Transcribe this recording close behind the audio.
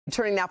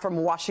Turning now from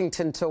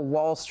Washington to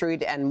Wall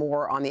Street and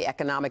more on the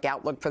economic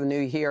outlook for the new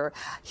year.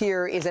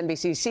 Here is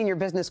NBC's senior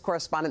business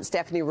correspondent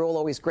Stephanie Ruhle.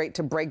 Always great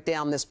to break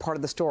down this part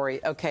of the story.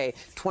 Okay,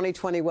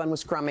 2021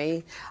 was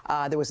scrummy.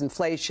 There was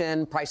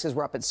inflation. Prices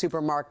were up at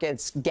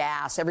supermarkets,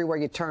 gas, everywhere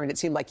you turned. It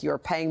seemed like you were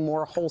paying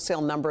more.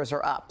 Wholesale numbers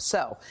are up.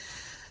 So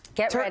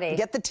get ready.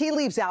 Get the tea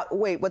leaves out.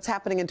 Wait, what's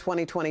happening in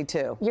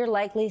 2022? You're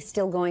likely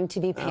still going to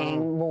be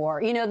paying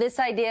more. You know, this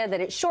idea that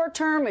it's short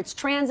term, it's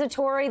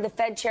transitory. The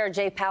Fed Chair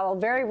Jay Powell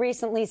very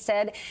recently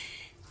said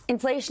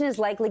inflation is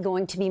likely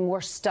going to be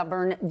more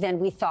stubborn than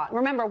we thought.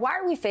 Remember, why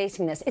are we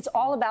facing this? It's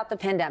all about the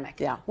pandemic.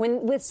 Yeah.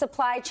 With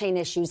supply chain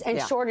issues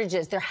and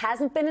shortages, there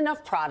hasn't been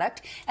enough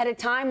product at a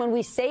time when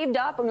we saved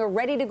up and we're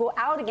ready to go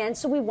out again,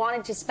 so we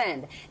wanted to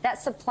spend.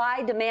 That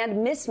supply-demand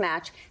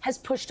mismatch has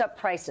pushed up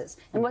prices.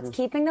 And what's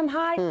keeping them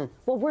high?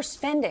 Well, we're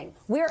spending.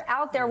 We're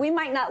out there. We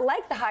might not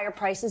like the higher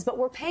prices, but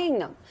we're paying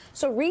them.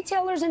 So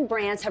retailers and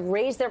brands have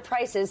raised their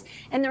prices,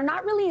 and they're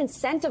not really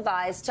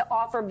incentivized to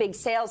offer big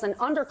sales and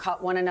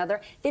undercut one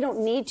another. They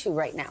don't need to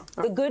right now.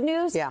 The good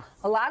news, a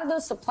lot of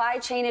those supply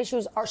chain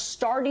issues are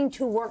starting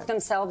to work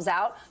themselves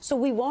out, so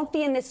we won't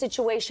be in this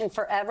situation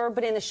forever.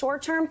 But in the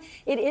short term,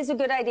 it is a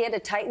good idea to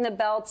tighten the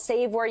belt,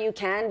 save where you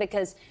can,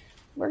 because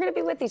we're going to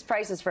be with these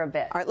prices for a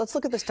bit. All right, let's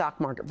look at the stock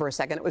market for a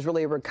second. It was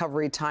really a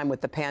recovery time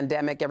with the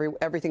pandemic,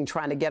 everything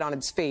trying to get on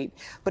its feet.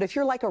 But if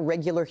you're like a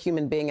regular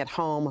human being at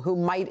home who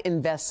might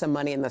invest some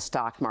money in the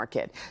stock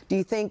market, do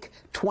you think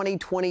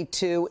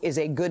 2022 is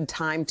a good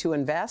time to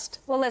invest?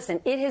 Well,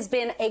 listen, it has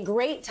been a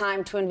great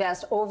time to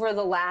invest over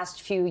the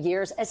last few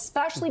years,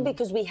 especially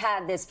because we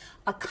had this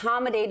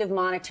accommodative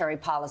monetary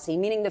policy,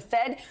 meaning the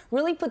Fed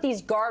really put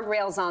these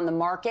guardrails on the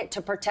market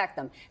to protect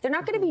them. They're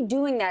not going to be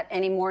doing that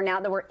anymore now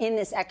that we're in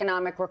this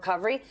economic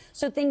recovery,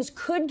 so things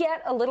could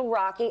get a little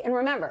rocky. And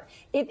remember,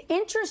 if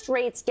interest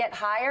rates get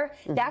higher,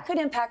 that could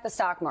impact the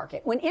stock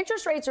market. When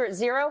interest rates are at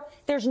zero,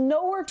 there's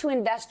nowhere to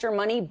invest your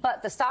money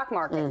but the stock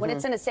market. When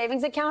it's in a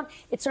savings account,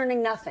 it's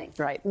earning nothing.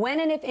 Right. When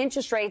and if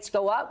interest rates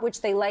go up,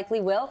 which they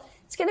likely will,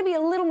 it's going to be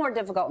a little more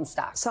difficult in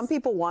stocks. Some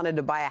people wanted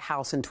to buy a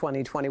house in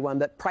 2021,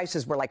 but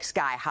prices were like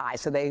sky high,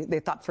 so they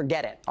thought,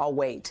 forget it, I'll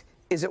wait.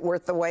 Is it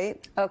worth the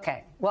wait?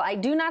 Okay. Well, I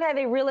do not have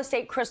a real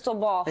estate crystal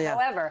ball.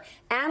 However,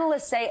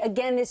 analysts say,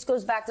 again, this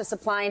goes back to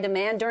supply and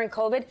demand. During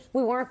COVID,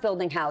 we weren't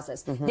building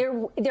houses.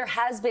 There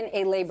has been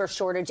a labor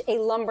shortage, a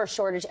lumber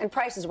shortage, and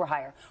prices were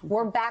higher.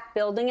 We're back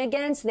building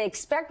again, so they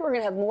expect we're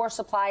going to have more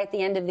supply at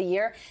the end of the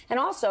year. And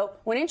also,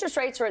 when interest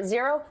rates are at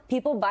zero,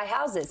 people buy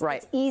houses. Right.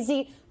 It's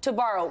easy to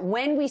borrow.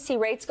 When we see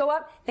rates go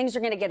up, things are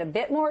going to get a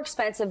bit more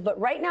expensive. But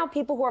right now,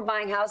 people who are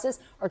buying houses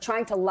are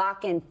trying to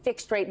lock in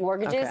fixed rate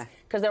mortgages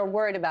because they're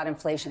worried about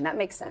inflation. That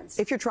makes sense.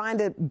 If you're trying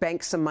to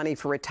bank some money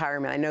for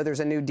retirement, I know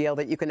there's a new deal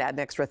that you can add an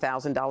extra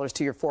 $1,000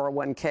 to your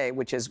 401k,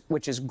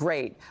 which is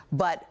great.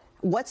 But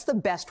what's the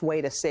best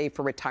way to save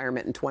for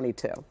retirement in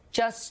 22?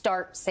 Just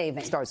start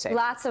saving. Start saving.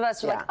 Lots of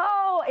us are like,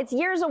 oh, it's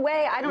years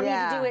away. I don't need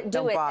to do it.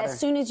 Do it as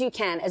soon as you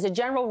can. As a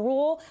general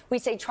rule, we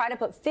say try to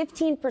put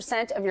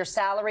 15% of your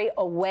salary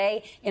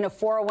away in a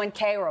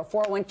 401k or a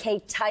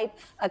 401k type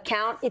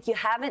account. If you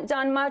haven't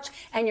done much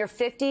and you're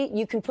 50,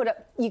 you can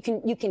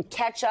you can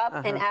catch up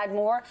and add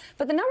more.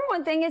 But the number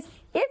one thing is,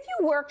 if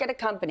you work at a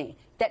company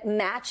that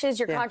matches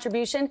your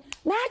contribution,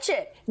 match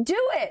it. Do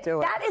it.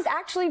 That is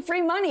actually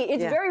free money.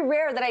 It's very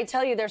rare that I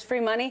tell you there's free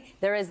money.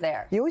 There is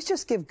there. You always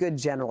just give good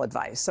general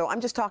advice. So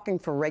I'm just talking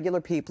for regular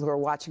people who are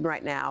watching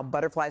right now,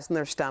 butterflies in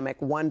their stomach,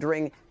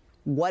 wondering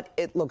what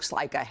it looks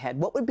like ahead.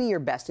 What would be your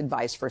best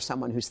advice for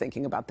someone who's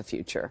thinking about the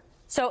future?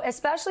 So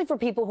especially for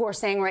people who are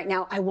saying right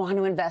now, I want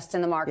to invest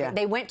in the market.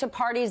 They went to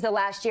parties the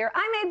last year.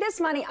 I made this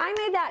money. I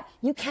made that.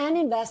 You can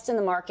invest in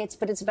the markets,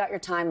 but it's about your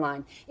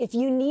timeline. If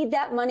you need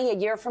that money a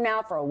year from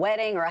now for a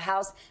wedding or a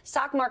house,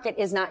 stock market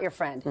is not your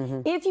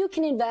friend. If you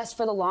can invest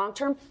for the long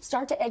term,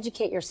 start to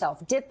educate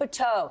yourself. Dip a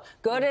toe.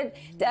 Go to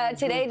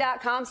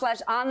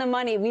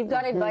today.com/onthemoney. We've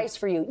got advice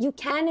for you. You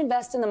can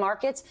invest in the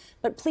markets,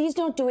 but please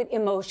don't do it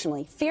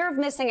emotionally. Fear of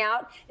missing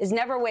out is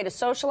never a way to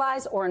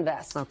socialize or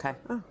invest. Okay.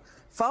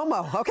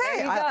 FOMO. Okay.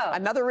 There you go.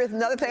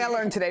 Another thing I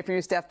learned today from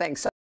you, Steph.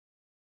 Thanks.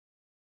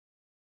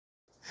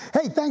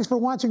 Hey, thanks for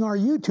watching our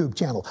YouTube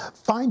channel.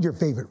 Find your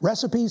favorite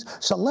recipes,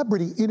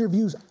 celebrity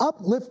interviews,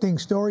 uplifting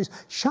stories,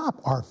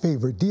 shop our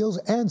favorite deals,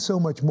 and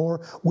so much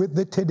more with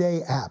the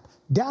Today app.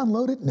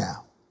 Download it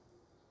now.